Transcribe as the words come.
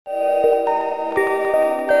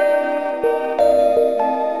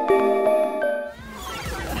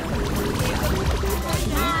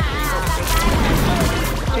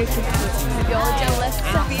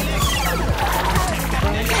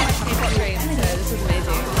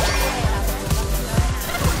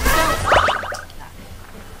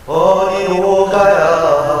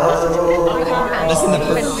in the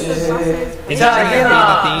first. Is 자,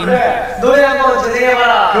 이현아, 그래. 노래 한번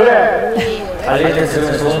진행해봐라. 그래. 알릴 때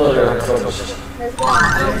들으면 좋은 노래를 들어주시죠.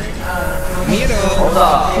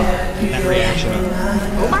 That reaction.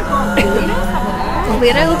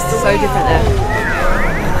 Lira looks so different there.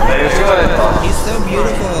 He's so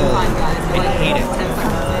beautiful. I hate it.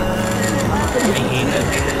 I hate it.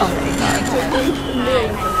 Oh my god.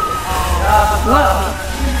 Whoa.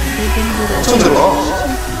 슼즈로운.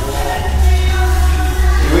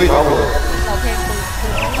 왜 나오고?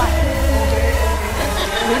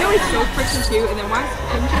 Lino is so freaking cute, and then why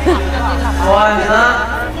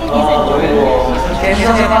좋아하나? 너희도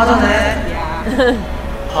감성에 빠졌네.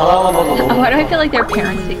 바람 한 번도 너무. Why do I feel like their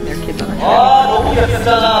parents taking their kids on a trip? 너무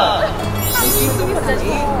예쁘잖아.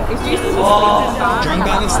 Drunk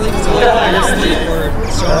on sleep, so like sleep or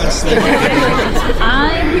so much sleep.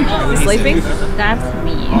 I'm sleeping? That's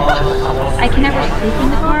me. I can never sleep in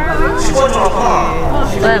the car.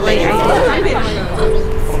 But like I love to be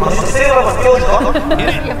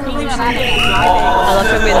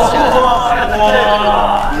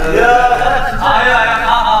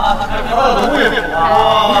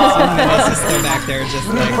This is still back there, just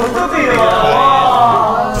like.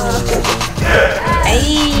 Hey.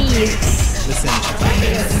 Listen.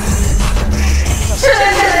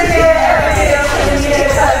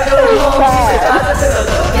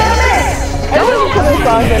 I don't know the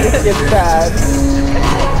song that it gets sad.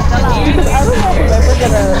 Because I don't know if I'm ever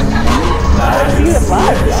gonna see it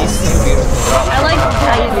live. She's so beautiful. I like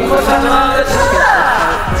how you do it.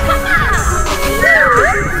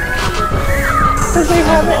 Because they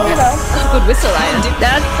haven't, you know, Good whistle, I do.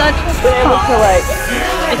 That's such been able to like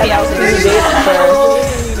announce new dates for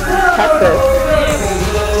Texas.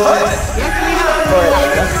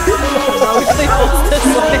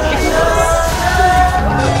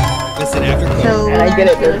 Listen, after Kpop. And I get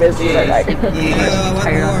it, they're busy, but like... Yeah,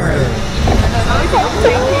 one more. Why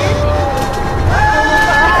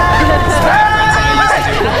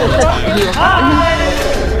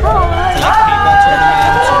do you feel like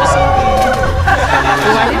such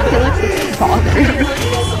a father?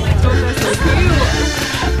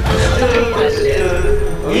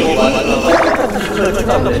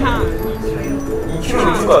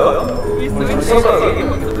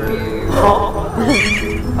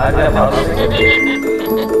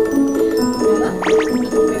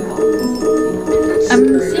 I'm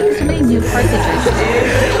seeing so many new parts of Jeju.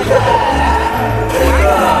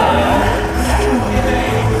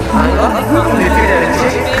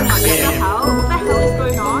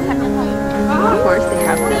 Of course, they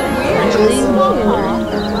have the really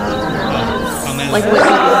like what you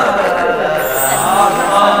do.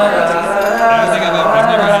 I've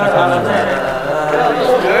never had a problem with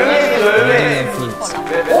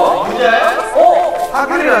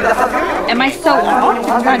Am I so loud? Is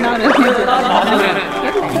that not a Do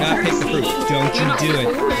not pick the fruit. Don't you do it.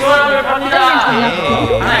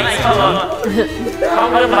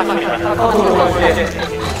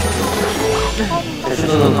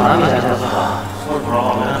 제주도는 바람이 잘 불어서 서울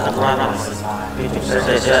돌아가면 거부하나 있어서 좀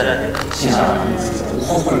쎄쎄해야 돼. 진짜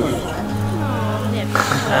호흡을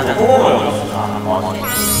그냥 호흡을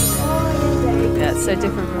That's so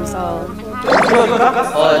different from Seoul.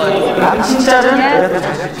 남친자는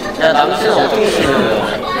야 남친은 어떻게 쓰는거예요?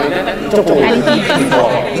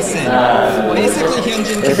 Listen, basically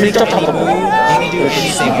Hyunjin can make any move, he can do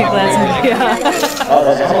anything.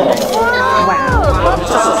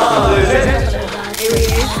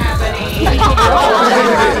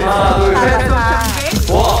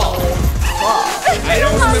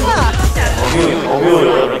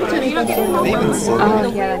 They even saw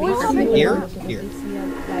here.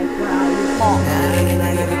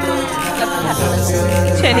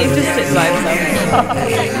 Jenny just sits by himself.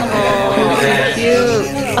 Oh, cute.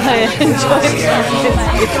 I enjoy it.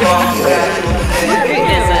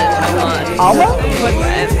 Is it? Come on. Almost? Like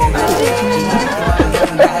I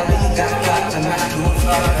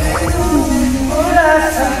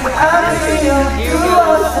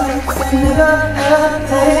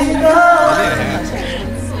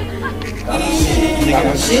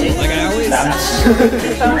always.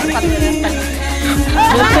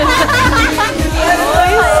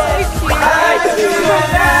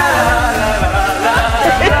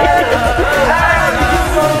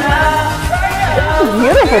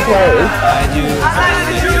 Beautiful place. I do.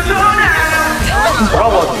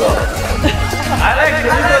 Bravo. I like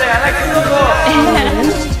Jeju.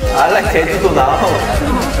 I like Jeju now.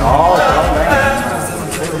 Oh,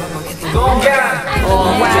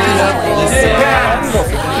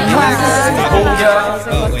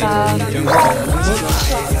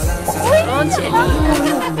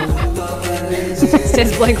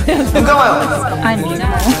 It's like 눈감아요. I know.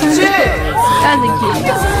 That's a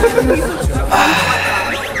cute.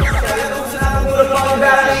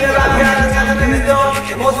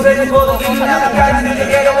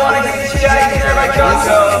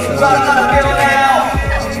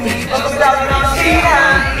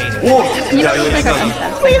 오! 야 이거 진짜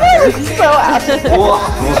So happy. 우와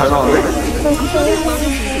너무 잘 나오는데?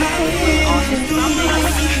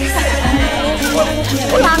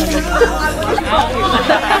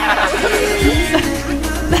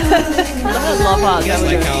 I love how Just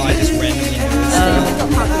like how I just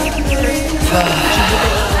randomly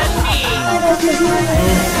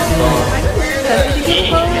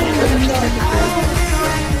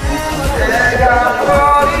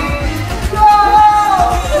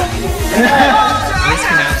This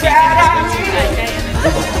cannot be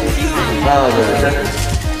하나 둘셋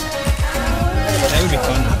That would be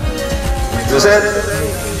fun. 둘셋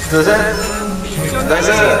둘셋 나이스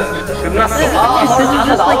끝났어 This is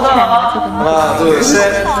just like 10 minutes of the 하나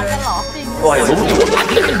둘셋 와 이거 너무 좋아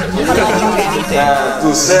하나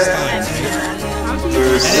둘셋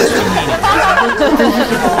둘셋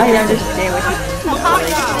I understand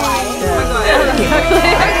what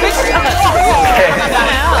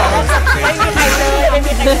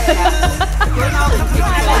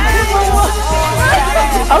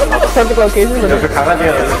I was at a perfect location for this. 옆에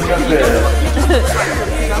강아지가 너무 신경 쓰여요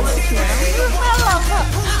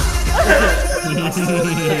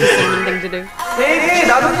thing to do. 베이비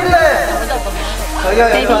나도 뛸래 자기야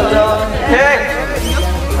옆에 앉아 백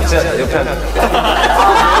진짜 옆에 앉아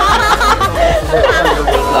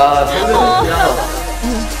아 좋네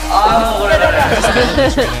아 그래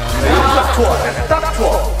딱 좋아 딱 좋아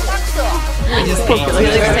I just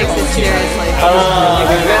Felix takes it seriously. 하나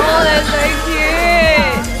둘셋 That's so cute.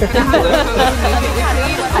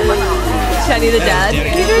 Shiny the dad.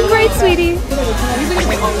 You're doing great, sweetie. Let's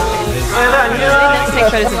take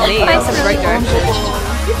photos of me. That's the right direction.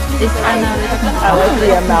 is Anna. I like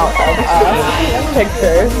the amount of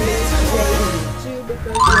pictures.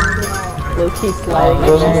 Low-key sliding in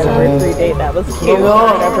their anniversary date. That was cute.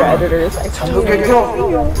 Whenever editors like, 잠도 껴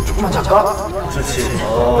조금만 잠깐 그렇지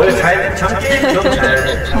그래 잘 잠기 너무 잘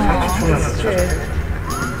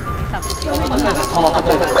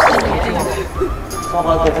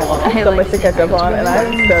so much to catch up on, and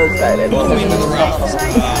I'm so excited.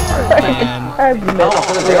 I've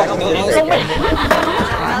missed the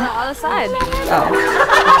Other side.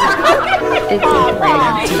 It's great.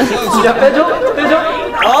 진짜 빼줘? 빼줘?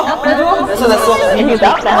 어? 빼줘? 됐어 됐어 Can you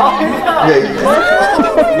stop now? 네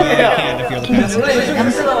Yeah, I can't if you're the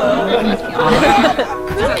best.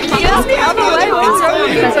 You asked me out the way. What's wrong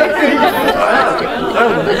with you?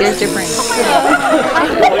 There's different.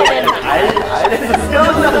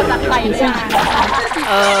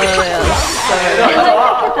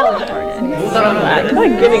 I'm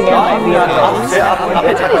like getting in idea.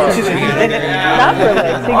 Not for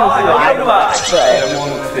like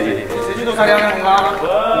제주도 사냥한가?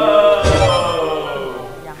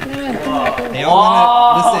 They all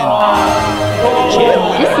wanna listen.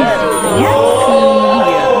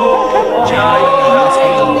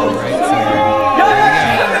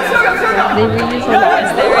 They reuse a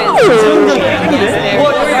lot.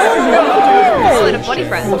 Split a body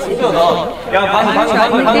friend. 야 방금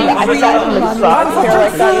I saw some socks here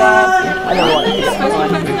like that. I don't want to.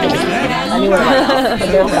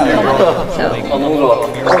 Anyway, 너무 좋아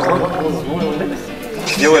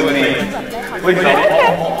귀여워 눈이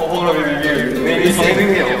maybe saving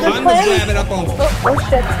me I'm gonna grab it up on.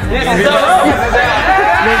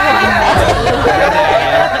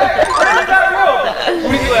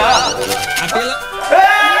 우리 거야 I feel it.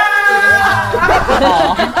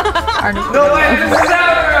 너 왜 이러세요?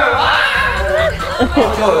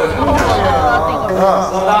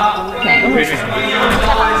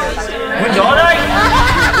 문 열어!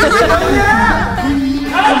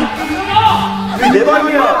 내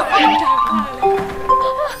방이야!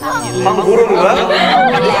 방 모르는 거야?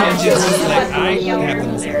 Angie was like, I have the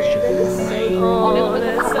most shit.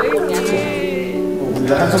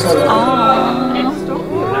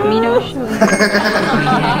 Mino show.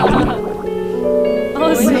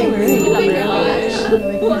 Oh, sweet.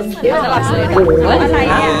 What?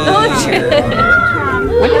 Oh, true.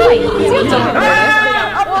 What am I eating?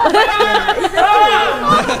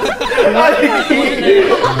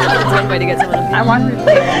 Way to get some of them. I want to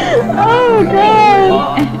play. oh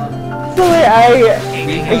god. So wait,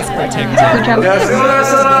 Amy has protected. Who jumped? 야 수영할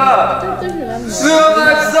사람!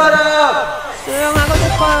 수영할 사람! 수영하고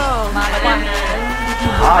싶어요.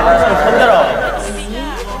 아, 나 지금 손들어.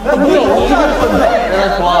 나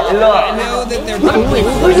좋아. 일로 와.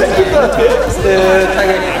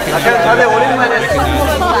 다들 오랜만에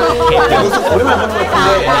보는 것 같은데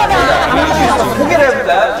소개를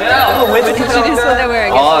해볼까요? 왜 이렇게 나는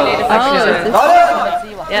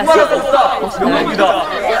말할 수 없다. 명입니다.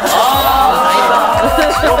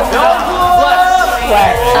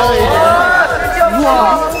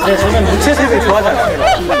 네, 저는 무채색을 좋아하지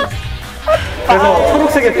않습니다. 그래서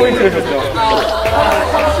초록색의 포인트를 줬죠.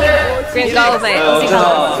 Green goals it.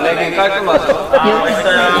 블랙이 깔끔하죠.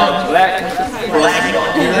 블랙.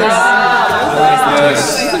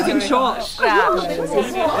 Looking short. 네,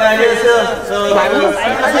 안녕하세요. 저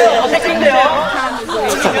사실 어색한데요.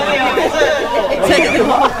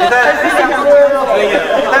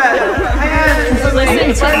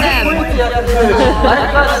 Listen to them.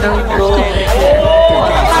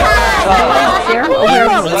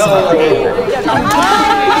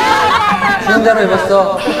 진짜로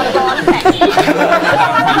입었어.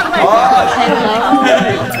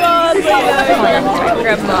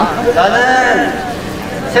 나는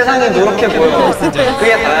세상이 노랗게 보여.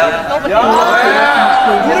 그게 다야.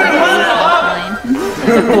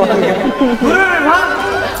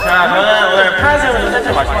 자, 저는 오늘 파란색으로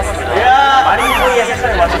세트를 맞춰봤습니다. 마린보이의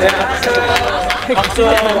색깔을 맞추네요. 박수.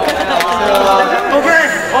 오케이.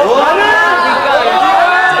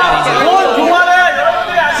 동화는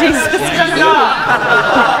여러분들이 아시는 시작입니다.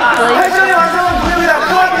 8절의 완성은 무료입니다.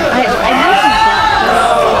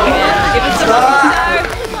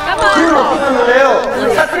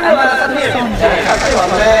 사팀 가라, 사팀. 사팀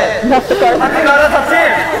왔네. 사팀 가라, 사팀.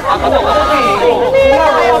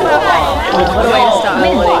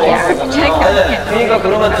 그러니까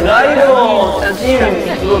그러면 드라이버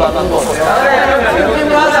팀으로 나간 거 어때요?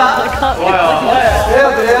 팀으로 하자. 좋아요.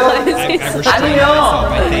 그래요. 아니면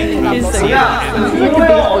그냥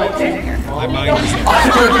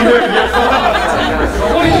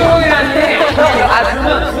우리 조용이란데 그러면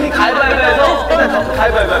우리 가위바위보해서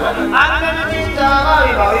가위바위보 안 되는 진짜가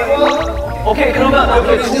가위바위보. 오케이, 그러면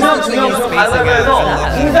이렇게 두 명 가위바위보해서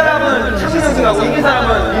진 사람은 창민형님하고 이긴 사람은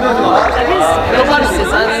민형님하고 안 내면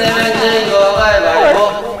진 거 가위바위보.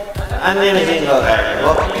 안 내면 진 거 가위바위보.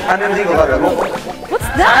 안 내면 진 거 가위바위보.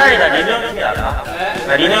 차라리 나 리노형이 낫다.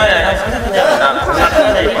 리노형이 한 3세트째 낫다.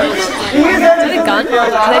 이게 사람이 gun?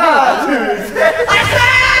 하나, 둘, 셋.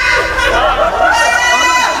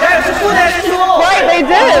 Right, they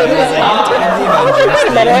did. How would you think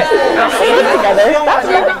about it? Sing together. That's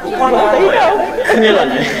it. There you go. 큰일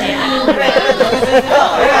났네.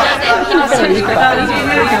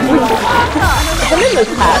 Him in the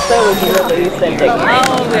past, though, was really sending. Oh,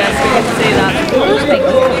 yes, we get to see that.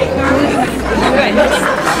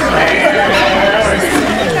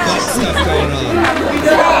 Stuff going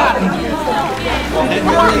on.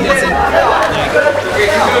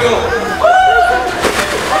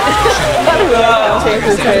 That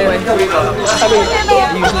really doesn't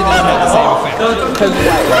usually doesn't have the same effect.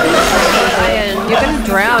 Ryan, you're gonna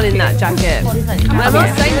drown in that jacket. I'm not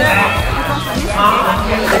saying that.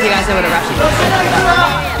 If you guys know what a rashi is.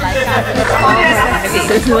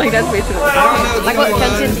 Like that's basically like what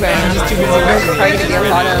Kenshin's wearing. He's trying to be a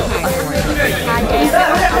part of.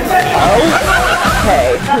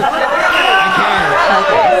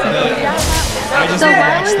 I just So why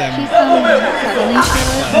watch would them. she so cuddly to it?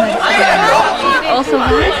 Also,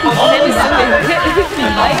 why would she crazy?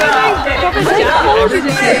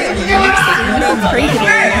 Everybody is thanking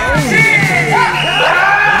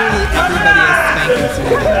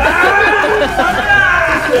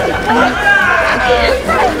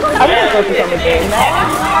I'm gonna focus on the game.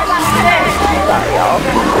 Sorry, y'all.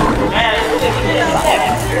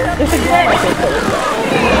 This is my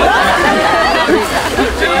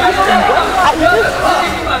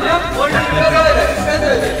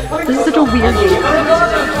This is such a weird game.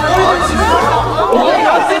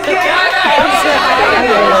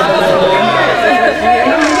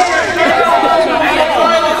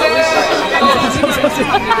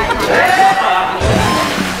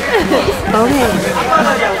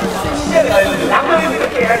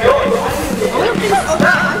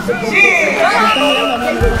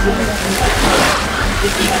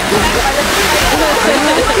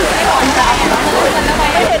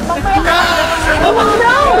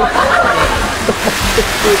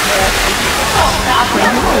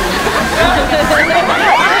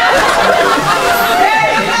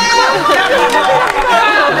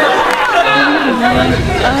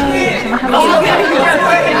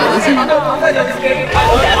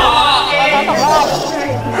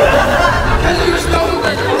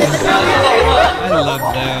 I love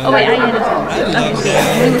them. Oh wait, I hit it. I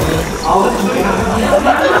love them.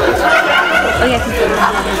 Oh yeah,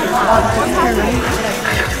 Oh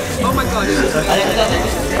my god.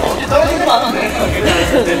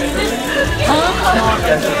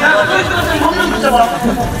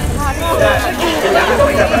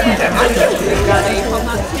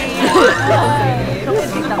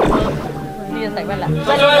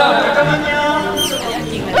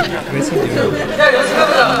 Where's he doing? 야, 연습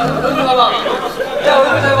해보자. 얼굴 봐봐. 야,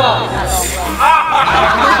 얼굴 잘 봐.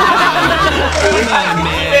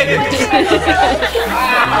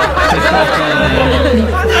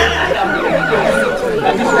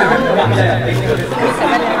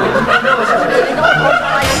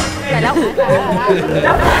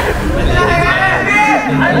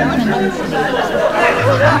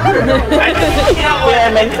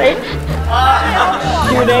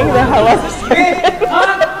 Shooting the hell out of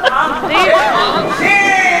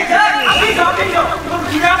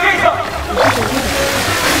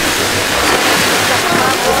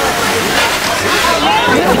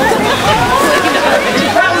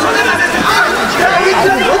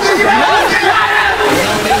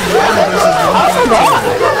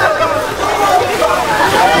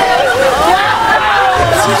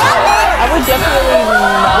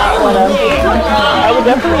I would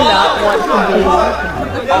definitely not want to be on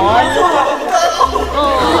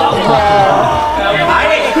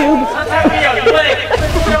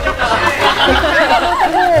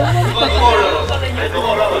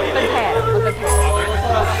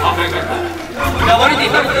야, 머리띠.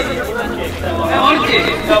 야, 머리띠.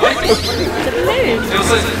 야, 머리띠.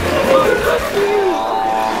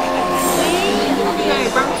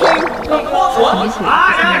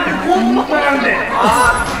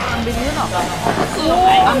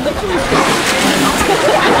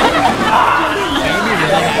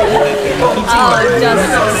 Oh, just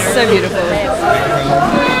so beautiful.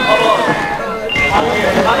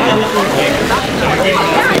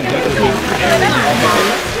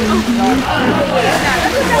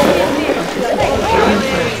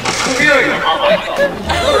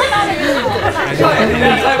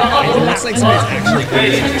 It looks like someone's actually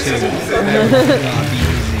going to too.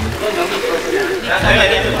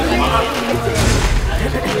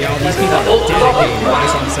 Yeah, all these people are dedicated,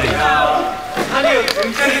 that's what I'm saying.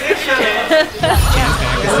 Chan's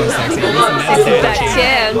back is so sexy. Listen, that's That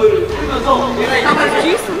Chan. When you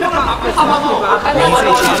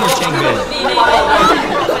say Chan or Changbin?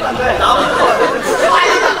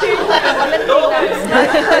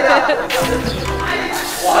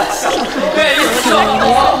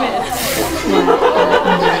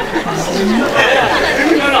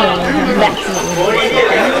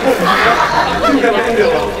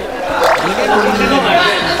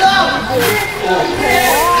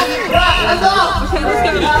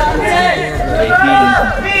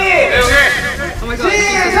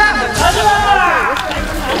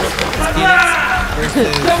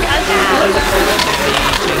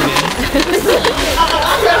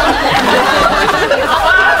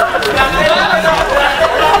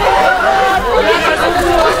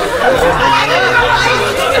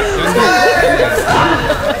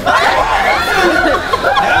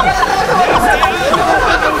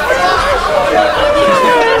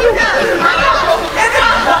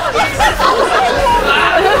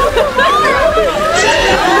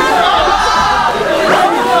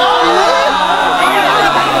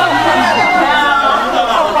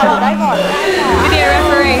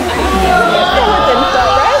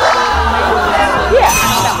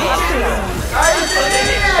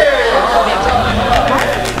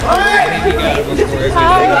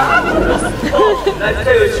 나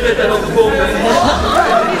진짜 열심히 했다. 너 무거우면.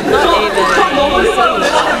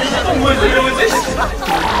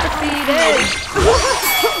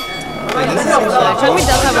 Chungmi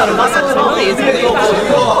does have a lot of muscles, and he is very Like,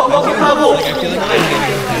 I feel like I'm getting competitive,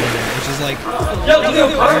 which is like,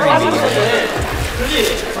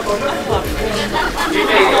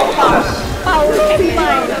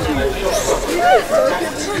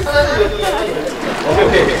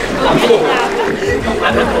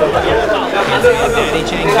 Daddy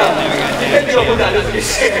Chang, now we got Daddy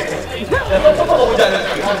Chang. I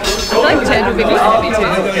feel like Chen would be good for me too.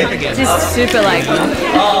 Just super like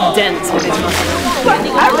dense with his muscles.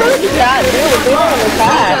 I really can't do it. They don't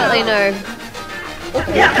understand. Definitely no.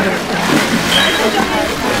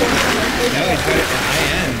 No, it's good. I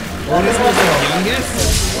am. Lordis was the youngest?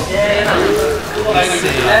 Let's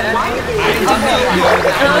see. I did not know that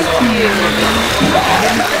I was on the I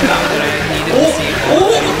did not know that I needed to see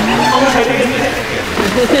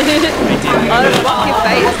Oh, fuck your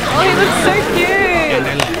face. Oh, he looks so cute.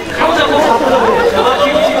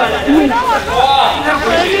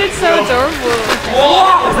 That dude's so adorable.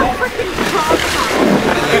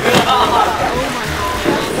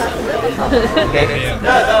 Listen,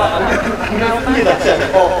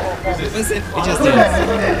 it just did.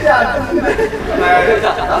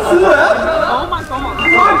 Oh my god.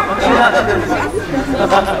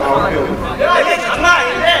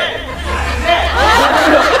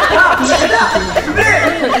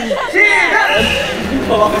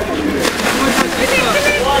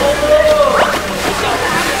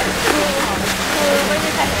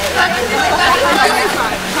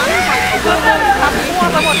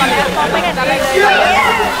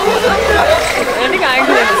 Ending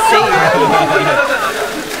angle in the sea.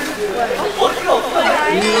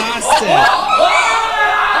 We lost it.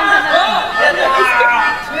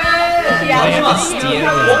 I have to steal it. I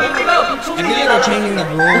feel like they're changing the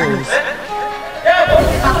rules.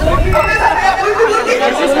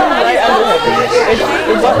 It's just not right under him.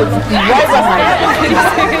 It's right behind him.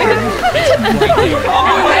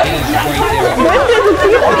 When did he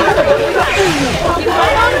see it?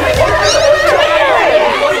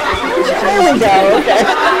 There we go, okay.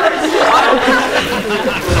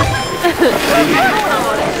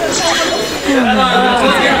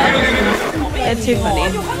 It's too funny.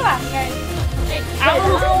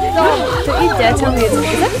 Don't you dare tell me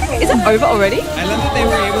is it over already? I love that they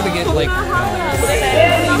were able to get like.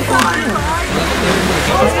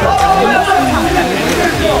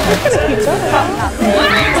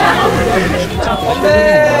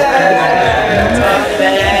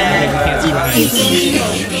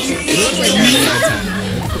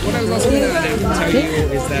 What I was also going to tell you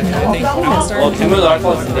is that I think I'm starting to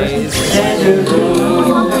days.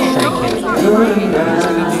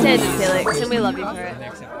 Said Felix, and we love you for it.